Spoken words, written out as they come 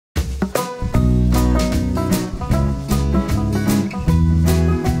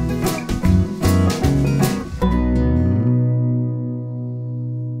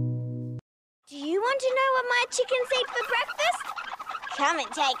chickens eat for breakfast? Come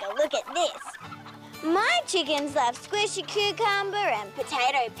and take a look at this. My chickens love squishy cucumber and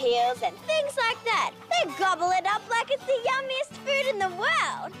potato peels and things like that. They gobble it up like it's the yummiest food in the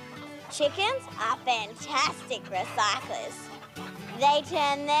world. Chickens are fantastic recyclers. They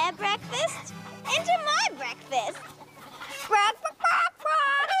turn their breakfast into my breakfast. Quack, quack,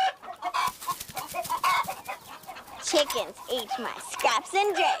 quack, quack. Chickens eat my scraps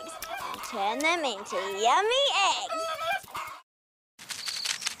and dregs and turn them into yummy eggs.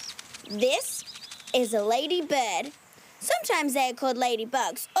 This is a ladybird. Sometimes they are called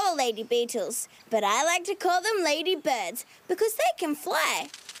ladybugs or lady beetles, but I like to call them ladybirds because they can fly.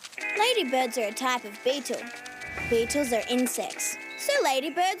 Ladybirds are a type of beetle. Beetles are insects, so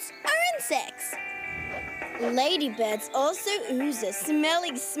ladybirds are insects. Ladybirds also ooze a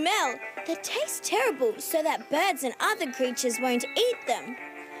smelly smell that tastes terrible so that birds and other creatures won't eat them.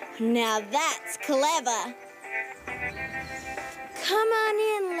 Now that's clever. Come on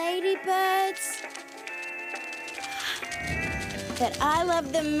in, ladybirds. But I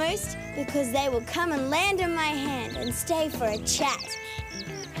love them most because they will come and land on my hand and stay for a chat.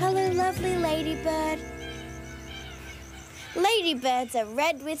 Hello, lovely ladybird. Ladybirds are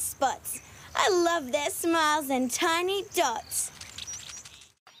red with spots. I love their smiles and tiny dots.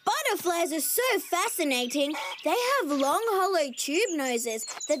 Butterflies are so fascinating. They have long, hollow tube noses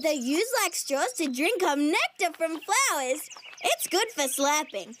that they use like straws to drink up nectar from flowers. It's good for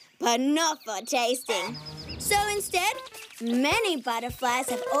slapping, but not for tasting. So instead, many butterflies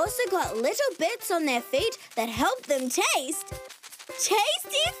have also got little bits on their feet that help them taste.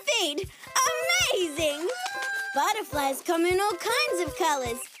 Tasty feet! Amazing! Butterflies come in all kinds of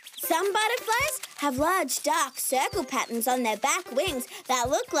colours. Some butterflies have large dark circle patterns on their back wings that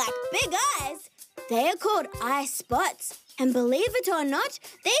look like big eyes. They are called eye spots. And believe it or not,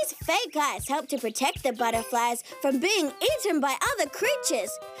 these fake eyes help to protect the butterflies from being eaten by other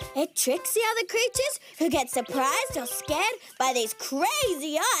creatures. It tricks the other creatures who get surprised or scared by these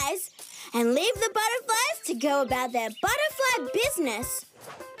crazy eyes and leave the butterflies to go about their butterfly business.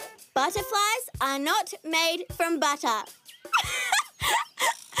 Butterflies are not made from butter.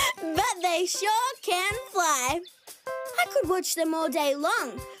 But they sure can fly. I could watch them all day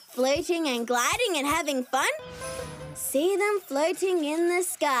long, floating and gliding and having fun. See them floating in the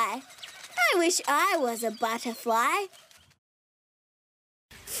sky. I wish I was a butterfly.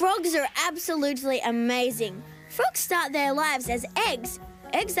 Frogs are absolutely amazing. Frogs start their lives as eggs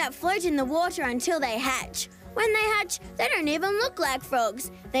that float in the water until they hatch. When they hatch, they don't even look like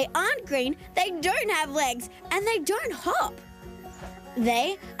frogs. They aren't green, they don't have legs, and they don't hop.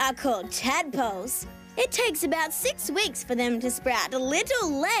 They are called tadpoles. It takes about 6 weeks for them to sprout little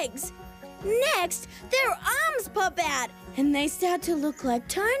legs. Next, their arms pop out and they start to look like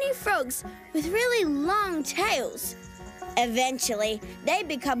tiny frogs with really long tails. Eventually, they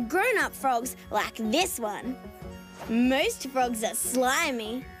become grown-up frogs like this one. Most frogs are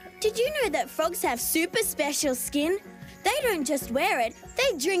slimy. Did you know that frogs have super special skin? They don't just wear it,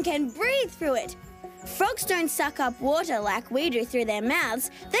 they drink and breathe through it. Frogs don't suck up water like we do through their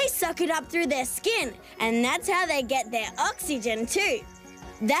mouths. They suck it up through their skin, and that's how they get their oxygen too.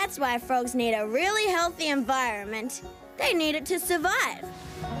 That's why frogs need a really healthy environment. They need it to survive.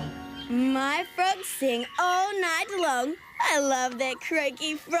 My frogs sing all night long. I love their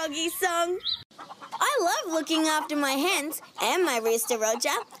croaky froggy song. I love looking after my hens and my rooster Roger.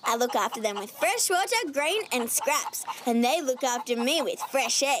 I look after them with fresh water, grain and scraps, and they look after me with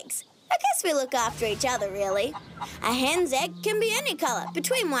fresh eggs. I guess we look after each other, really. A hen's egg can be any colour,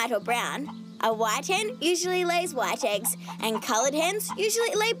 between white or brown. A white hen usually lays white eggs, and coloured hens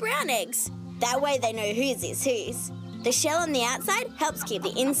usually lay brown eggs. That way they know whose is whose. The shell on the outside helps keep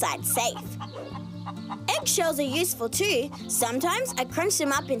the inside safe. Eggshells are useful too. Sometimes I crunch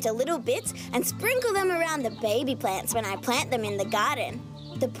them up into little bits and sprinkle them around the baby plants when I plant them in the garden.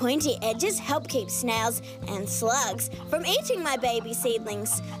 The pointy edges help keep snails and slugs from eating my baby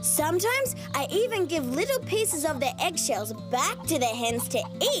seedlings. Sometimes I even give little pieces of their eggshells back to the hens to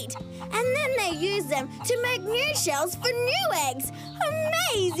eat, and then they use them to make new shells for new eggs.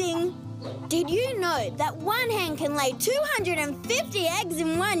 Amazing! Did you know that one hen can lay 250 eggs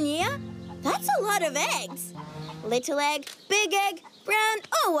in 1 year? That's a lot of eggs. Little egg, big egg, brown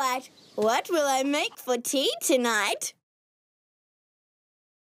or white. What will I make for tea tonight?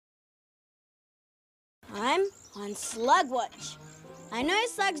 I'm on slug watch. I know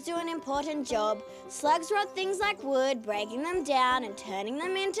slugs do an important job. Slugs rot things like wood, breaking them down and turning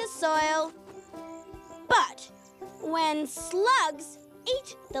them into soil. But when slugs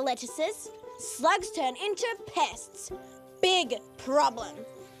eat the lettuces, slugs turn into pests. Big problem.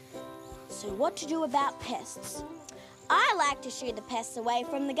 So what to do about pests? I like to shoo the pests away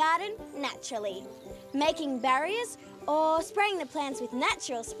from the garden naturally. Making barriers or spraying the plants with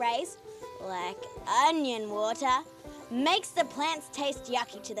natural sprays, like onion water, makes the plants taste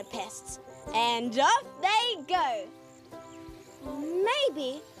yucky to the pests. And off they go.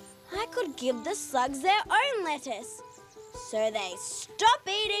 Maybe I could give the slugs their own lettuce, so they stop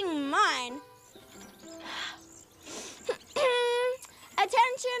eating mine.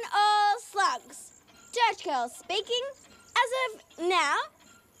 Attention all slugs. Dirt Girl speaking. As of now,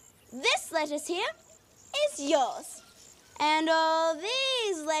 this lettuce here is yours. And all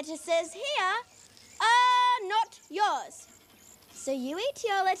these lettuces here are not yours. So you eat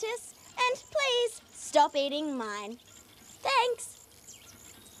your lettuce and please stop eating mine. Thanks.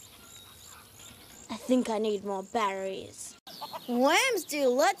 I think I need more barriers. Worms do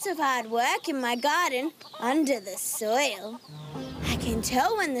lots of hard work in my garden under the soil. I can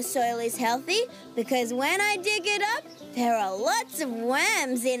tell when the soil is healthy because when I dig it up, there are lots of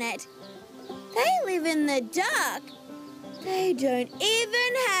worms in it. They live in the dark. They don't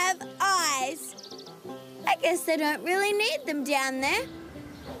even have eyes. I guess they don't really need them down there.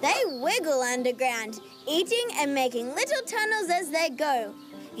 They wiggle underground, eating and making little tunnels as they go.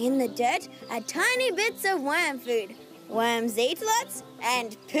 In the dirt are tiny bits of worm food. Worms eat lots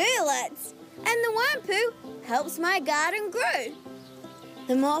and poo lots. And the worm poo helps my garden grow.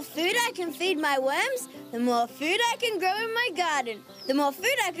 The more food I can feed my worms, the more food I can grow in my garden. The more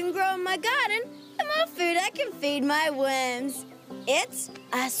food I can grow in my garden, the more food I can feed my worms. It's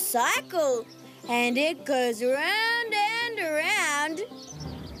a cycle, and it goes round and around.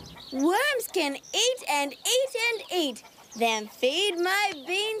 Worms can eat and eat and eat, then feed my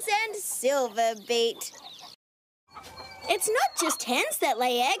beans and silver beet. It's not just hens that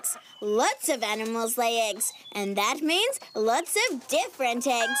lay eggs. Lots of animals lay eggs, and that means lots of different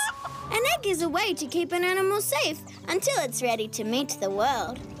eggs. An egg is a way to keep an animal safe until it's ready to meet the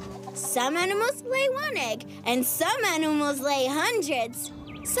world. Some animals lay one egg, and some animals lay hundreds.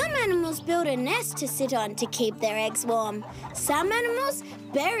 Some animals build a nest to sit on to keep their eggs warm. Some animals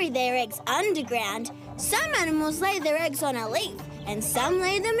bury their eggs underground. Some animals lay their eggs on a leaf, and some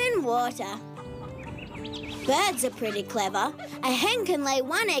lay them in water. Birds are pretty clever. A hen can lay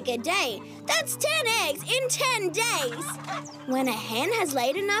one egg a day. That's 10 eggs in 10 days. When a hen has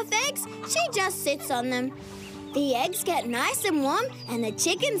laid enough eggs, she just sits on them. The eggs get nice and warm and the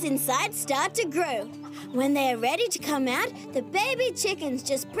chickens inside start to grow. When they are ready to come out, the baby chickens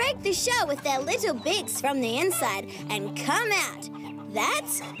just break the shell with their little beaks from the inside and come out.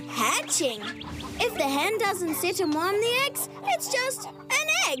 That's hatching. If the hen doesn't sit and warm the eggs, it's just an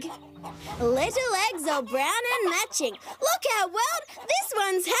egg. Little eggs all brown and matching. Look how well this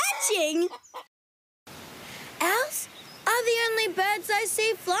one's hatching. Owls are the only birds I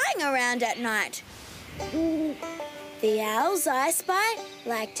see flying around at night. The owls I spy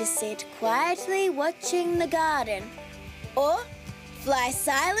like to sit quietly watching the garden or fly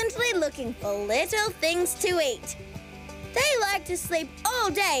silently looking for little things to eat. They like to sleep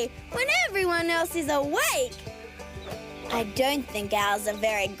all day when everyone else is awake. I don't think owls are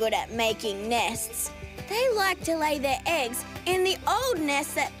very good at making nests. They like to lay their eggs in the old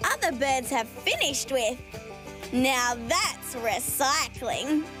nests that other birds have finished with. Now that's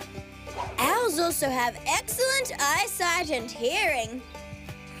recycling. Owls also have excellent eyesight and hearing.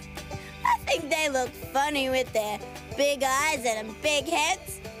 I think they look funny with their big eyes and big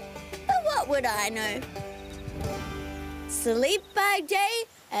heads. But what would I know? Sleep by day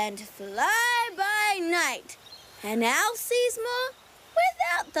and fly by night. An owl sees more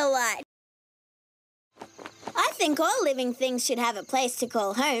without the light. I think all living things should have a place to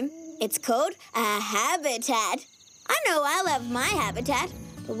call home. It's called a habitat. I know I love my habitat,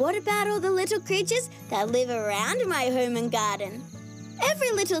 but what about all the little creatures that live around my home and garden?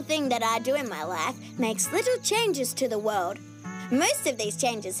 Every little thing that I do in my life makes little changes to the world. Most of these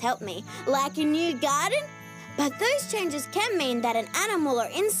changes help me, like a new garden, but those changes can mean that an animal or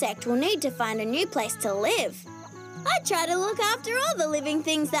insect will need to find a new place to live. I try to look after all the living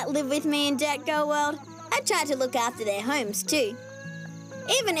things that live with me in Dirtgirlworld. I try to look after their homes too.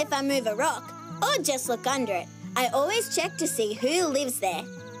 Even if I move a rock or just look under it, I always check to see who lives there.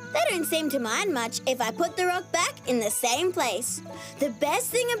 They don't seem to mind much if I put the rock back in the same place. The best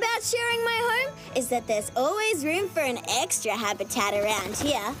thing about sharing my home is that there's always room for an extra habitat around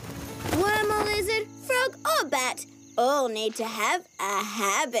here. Worm or lizard, frog or bat all need to have a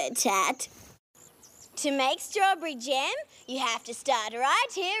habitat. To make strawberry jam, you have to start right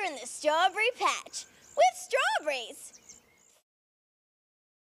here in the strawberry patch with strawberries.